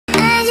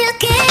Hi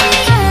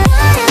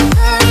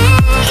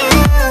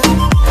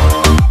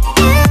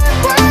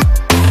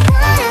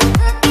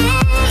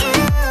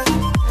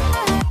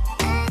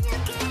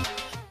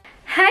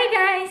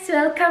guys!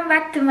 Welcome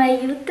back to my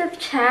YouTube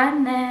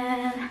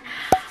channel.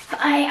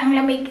 Ay, ang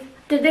lamig.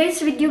 Today's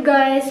video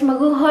guys,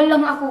 mag-haul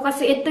lang ako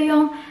kasi ito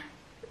yung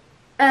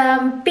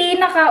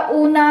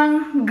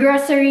pinakaunang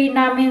grocery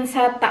namin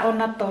sa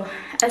taon na to.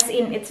 As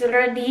in, it's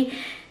already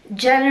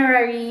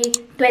January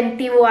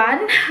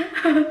 21.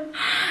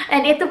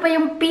 And ito pa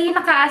yung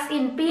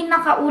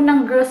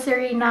pinakaunang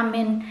grocery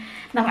namin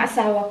ng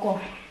asawa ko.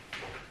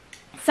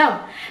 So,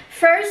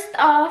 first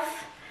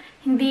off,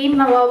 hindi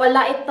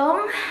mawawala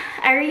itong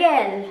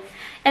Ariel.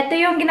 Ito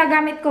yung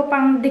ginagamit ko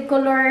pang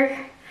decolor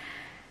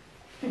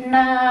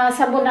na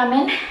sabon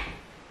namin.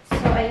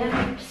 So, ayan.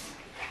 Oops.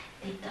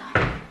 Dito.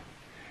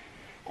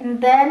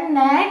 And then,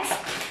 next,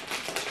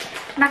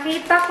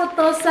 nakita ko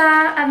to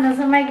sa,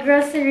 sa my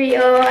grocery.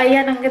 Oh,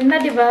 ayan, ang ganda,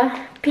 diba?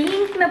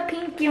 Pink na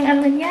pink yung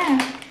ano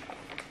niya.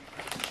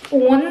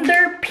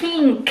 Wonder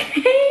Pink.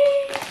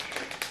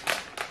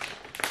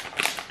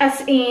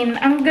 As in,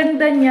 ang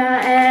ganda niya.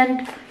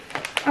 And,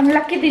 ang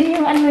laki din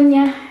yung ano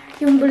niya.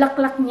 Yung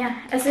bulaklak niya.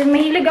 As in,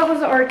 mahilig ako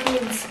sa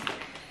orchids.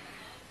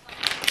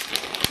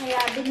 Kaya,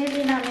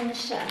 binili namin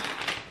siya.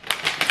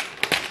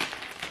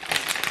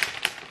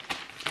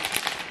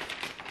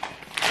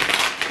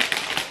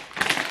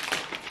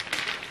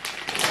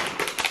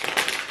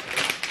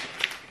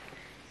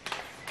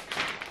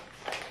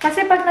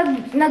 Kasi pag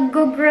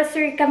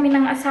nag-grocery kami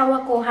ng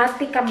asawa ko,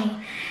 hati kami.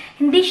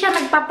 Hindi siya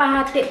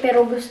nagpapahati,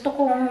 pero gusto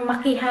kong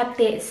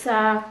makihati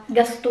sa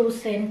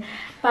gastusin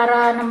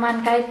para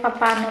naman kahit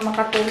papano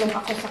makatulong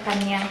ako sa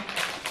kanya.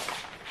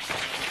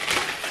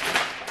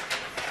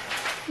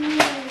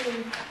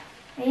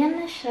 Ayan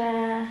na siya.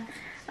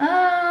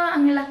 Ah,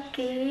 ang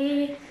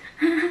laki.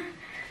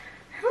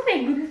 Oh my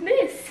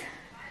goodness.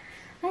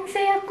 Ang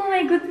saya ko,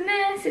 my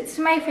goodness. It's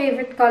my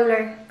favorite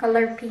color.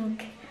 Color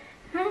pink.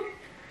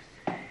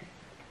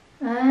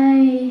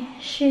 Ay,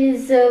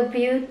 she's so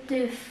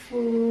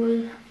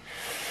beautiful.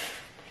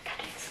 God,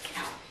 it's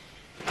cute.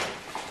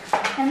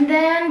 And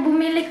then,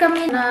 bumili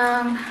kami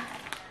ng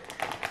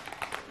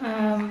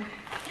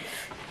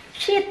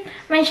shit,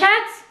 my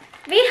shots.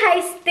 Wie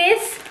heißt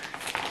this?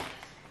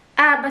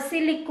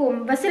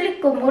 Basilicum.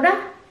 Basilicum,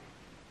 oder?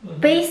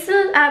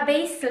 Basil?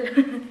 Basil.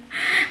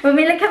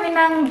 Bumili kami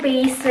ng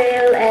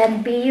basil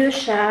and bio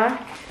siya.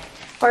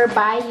 Or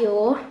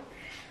bio.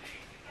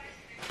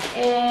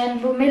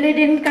 And bumili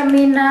din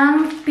kami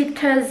ng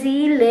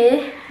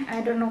petersilie. I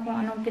don't know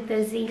kung anong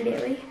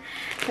petersilie.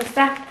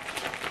 Basta,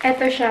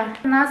 eto siya.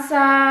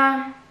 Nasa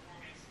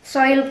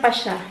soil pa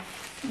siya.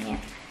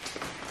 Yan.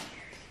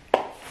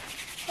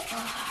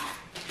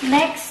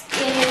 Next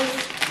is,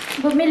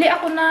 bumili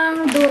ako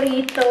ng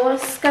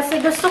Doritos.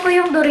 Kasi gusto ko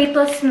yung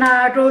Doritos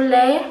na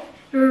roulette.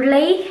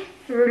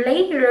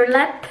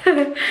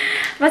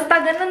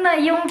 Basta ganun na,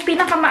 yung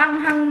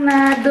pinakamaanghang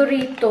na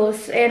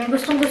Doritos. And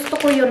gustong-gusto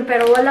ko yun,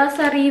 pero wala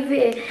sa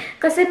Rivi eh.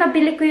 Kasi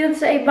nabili ko yun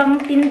sa ibang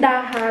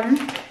tindahan.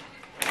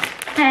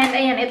 And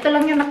ayan, ito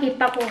lang yung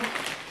nakita ko.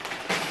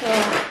 So,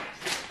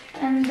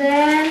 and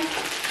then,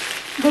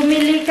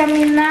 bumili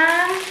kami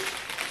ng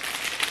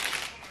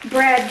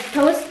bread,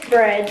 toast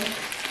bread.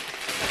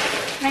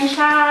 May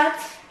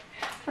shots,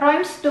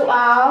 Roms to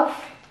off.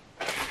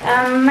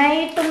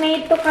 May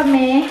tomato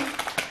kami.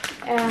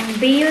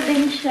 Bio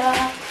din siya.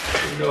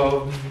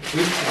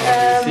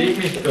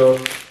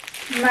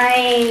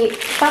 May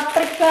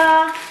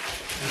paprika.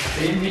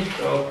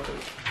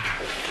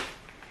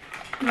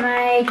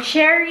 May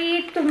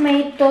cherry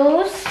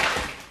tomatoes.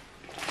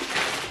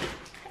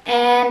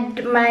 And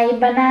may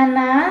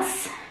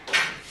bananas.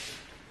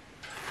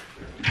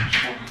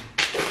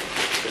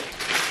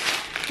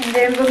 And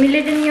then,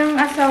 bumili din yung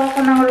asawa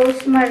ko ng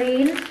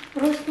rosemary.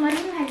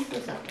 Rosemary na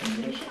ito sa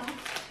English.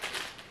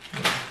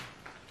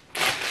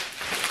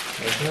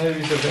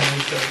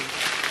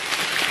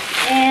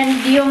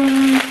 And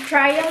yung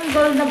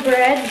triangle na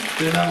bread.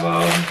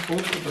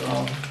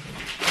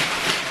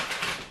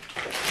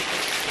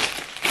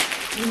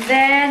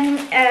 Then,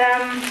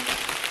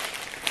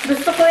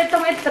 gusto ko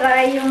itong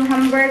itry yung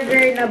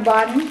hamburger na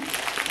bun.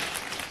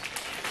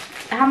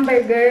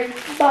 Hamburger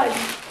bun.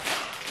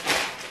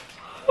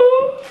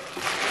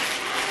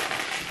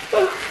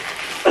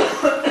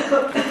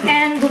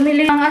 And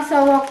bumili ang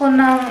asawa ko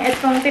ng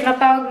itong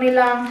tinatawag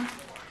nilang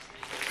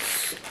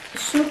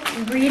soup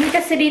green.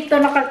 Kasi dito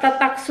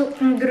nakatatak soup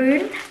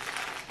green.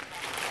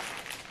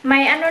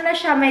 May ano na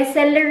siya, may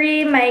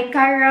celery, may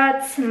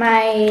carrots,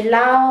 may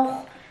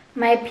lauch,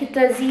 may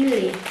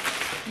petersilie.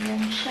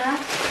 Ayan siya.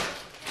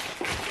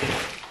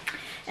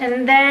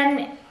 And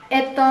then,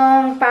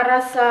 itong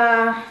para sa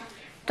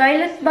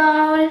toilet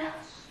bowl.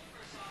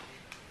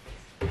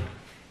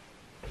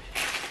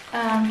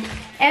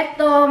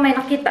 Eto, may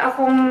nakita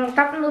akong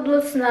cup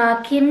noodles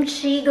na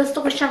kimchi.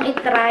 Gusto ko siyang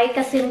itry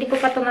kasi hindi ko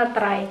pa ito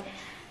na-try.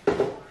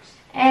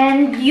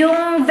 And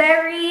yung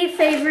very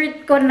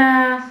favorite ko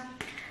na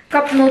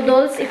cup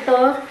noodles,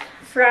 ito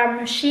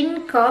from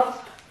Shin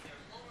Cup.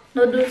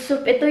 noodle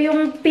soup. Ito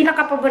yung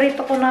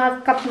pinaka-paborito ko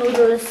na cup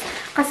noodles.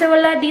 Kasi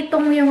wala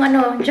ditong yung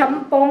ano,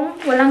 jampong.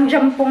 Walang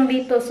jampong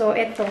dito. So,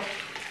 ito.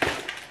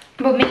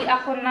 Bumili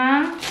ako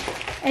ng,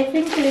 I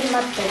think 5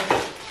 to.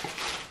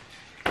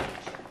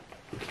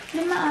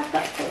 5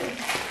 ata to.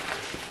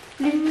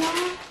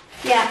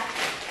 5? Yeah.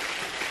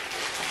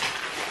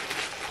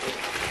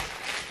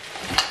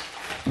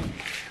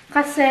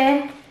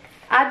 Kasi,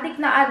 adik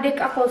na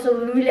adik ako. So,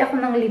 bumili ako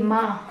ng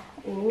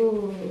 5.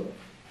 Ooh.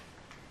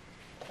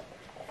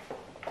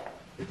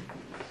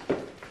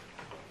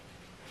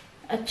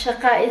 At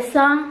saka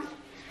isang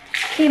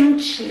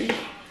kimchi.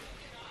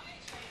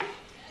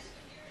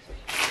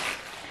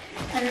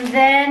 And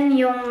then,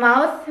 yung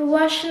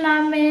mouthwash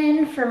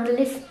namin from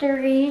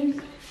Listerine.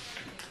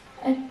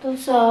 Ito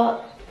sa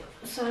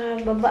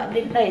baba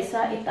din tayo,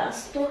 sa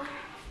itaas to.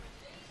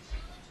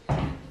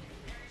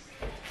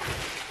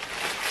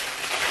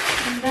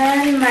 And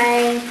then,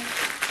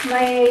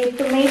 may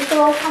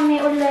tomato kami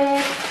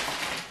ulit.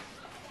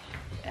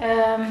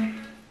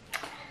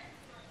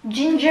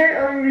 Ginger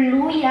or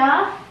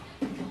luya.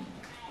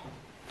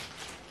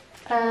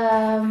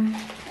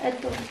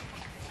 Ito.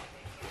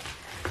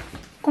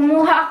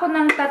 Kumuha ako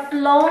ng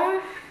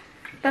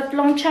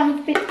tatlong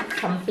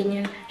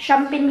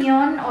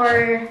champignon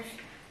or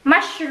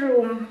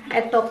mushroom.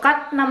 Ito,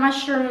 cut na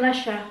mushroom na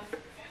siya.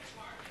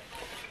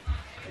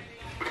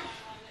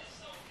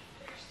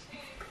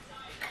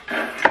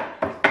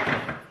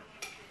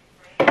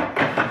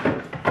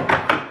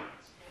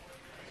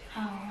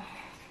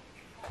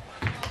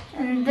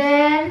 And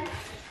then,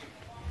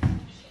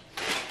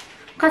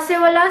 kasi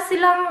wala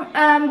silang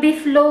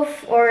beef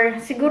loaf or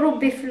siguro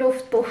beef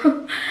loaf to.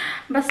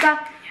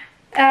 Basta,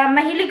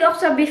 mahilig ako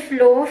sa beef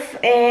loaf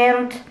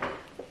and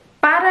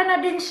para na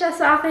din siya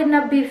sa akin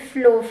na beef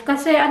loaf.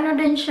 Kasi ano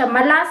din siya,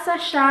 malasa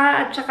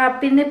siya at saka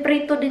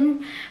piniprito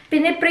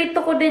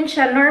ko din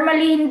siya.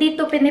 Normally, hindi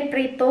to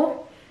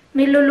piniprito.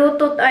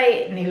 Niluluto.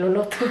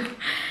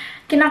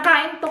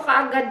 Kinakain to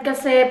kaagad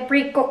kasi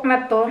pre-cook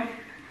na to.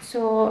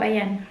 So,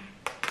 ayan.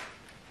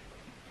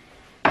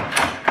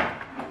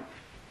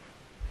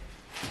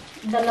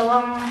 2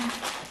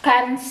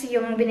 cans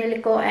yung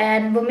binili ko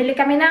and bumili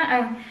kami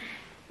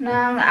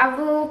ng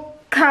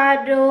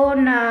avocado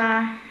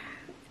na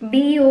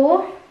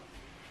bio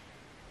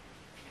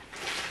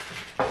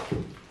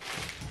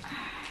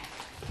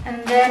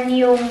and then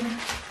yung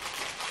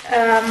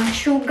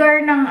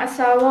sugar ng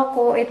asawa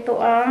ko, ito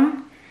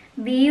ang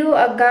bio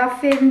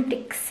agave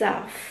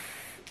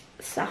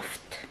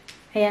soft.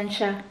 Ayan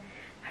siya,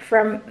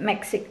 from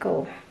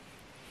Mexico.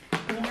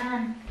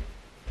 Ayan.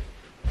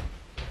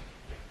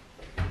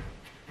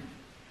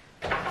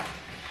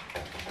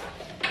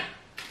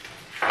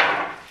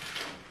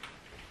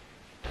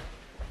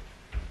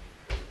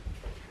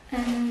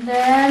 And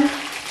then,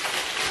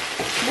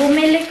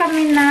 bumili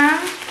kami ng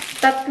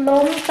 3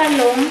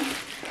 talong.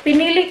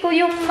 Pinili ko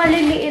yung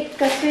maliliit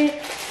kasi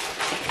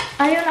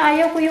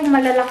ayaw ko yung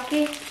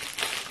malalaki.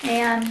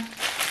 Ayan.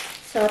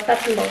 So, 3.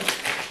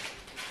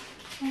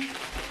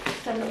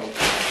 Sa loob.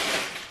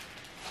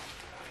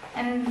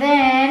 And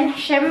then,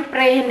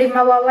 syempre, hindi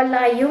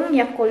mawawala yung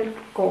Yakult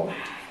ko.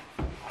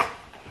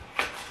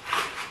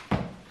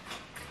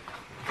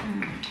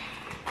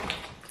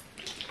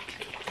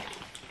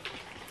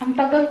 Ang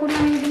tagal ko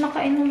nang hindi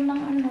nakainom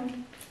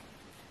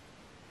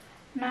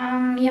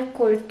ng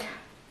Yakult.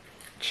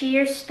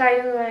 Cheers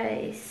tayo,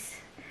 guys.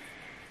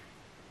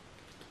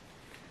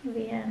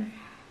 Ayan.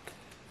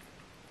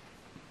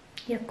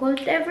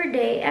 Yakult every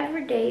day.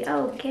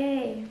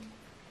 Okay.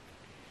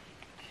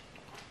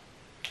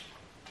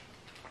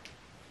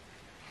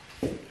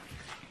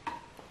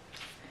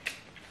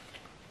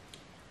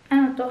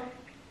 Ano to?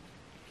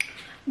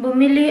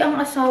 Bumili ang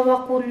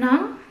asawa ko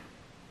ng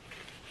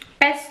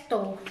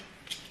pesto.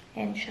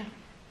 Ayan siya.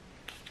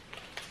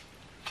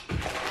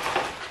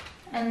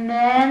 And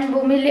then,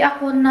 bumili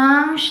ako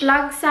ng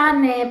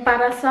schlagsahne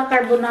para sa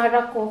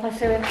carbonara ko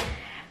kasi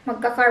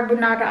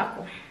magka-carbonara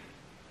ako.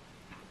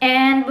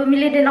 And,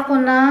 bumili din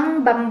ako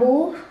ng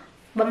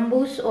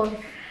bambus or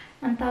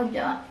ang tawag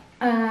dyan,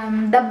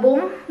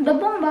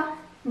 dabong ba?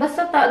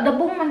 Basta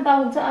dabong man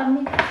tawag sa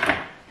amin.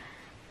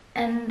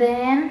 And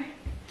then,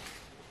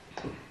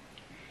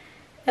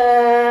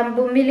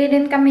 bumili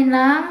din kami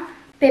ng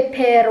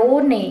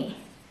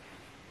pepperoni.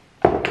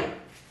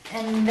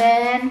 And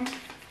then,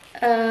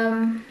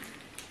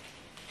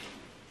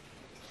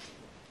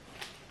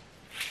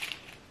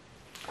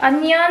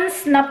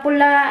 onions na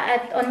pula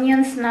at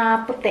onions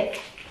na puti.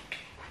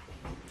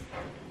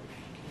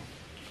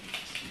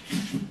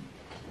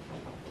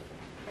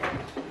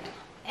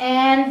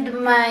 And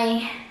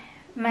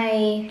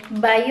may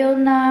bayo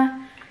na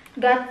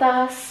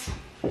gatas.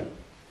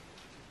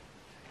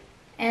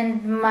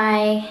 And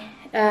may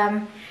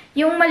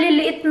yung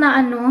maliliit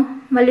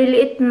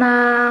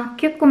na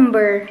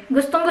cucumber.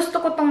 Gustong-gusto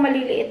ko tong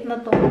maliliit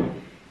na to.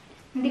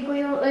 Hindi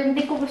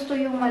ko gusto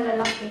yung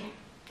malalaki.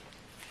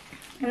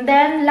 And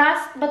then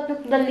last but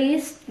not the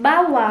least,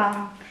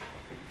 bawang.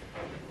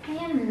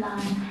 Ayan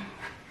lang.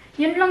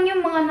 Yun lang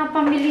yung mga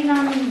napamili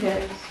namin,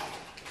 guys.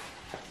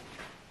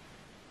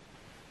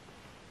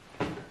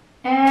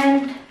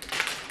 And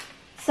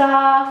sa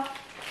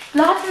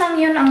lahat ng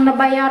yun, ang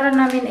nabayaran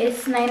namin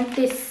is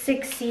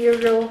 96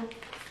 euro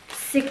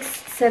 6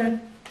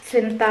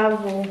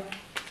 centavo.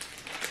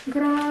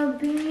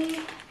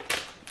 Grabe.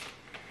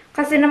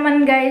 Kasi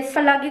naman guys,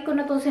 palagi ko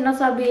na itong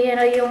sinasabi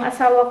na yung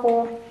asawa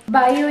ko,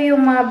 bayo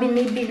yung mga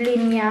binibili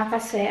niya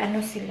kasi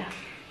ano sila,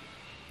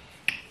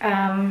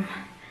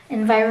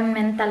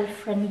 environmental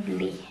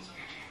friendly.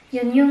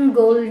 Yun yung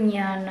goal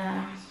niya na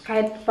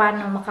kahit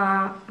paano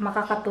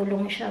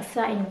makakatulong siya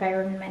sa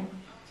environment.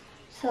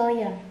 So,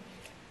 yan.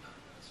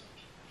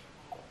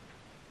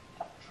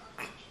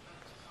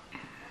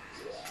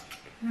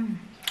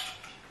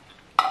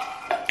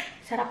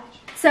 Sarap.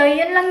 So,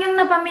 yun lang yung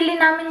napamili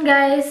namin,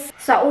 guys.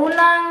 Sa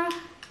unang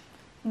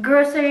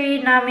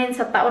grocery namin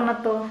sa taon na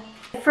to.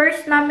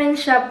 First namin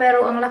siya,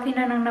 pero ang laki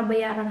na nang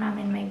nabayaran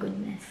namin. My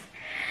goodness.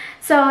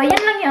 So, yan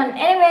lang yun.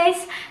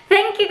 Anyways,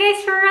 thank you guys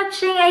for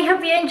watching. I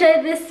hope you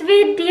enjoyed this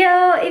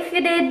video. If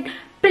you did,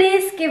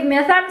 please give me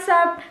a thumbs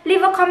up.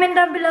 Leave a comment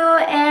down below.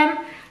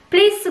 And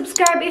please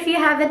subscribe if you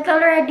haven't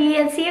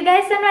already. And see you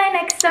guys in my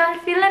next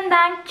one. Vielen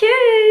Dank.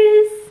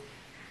 Tschüss!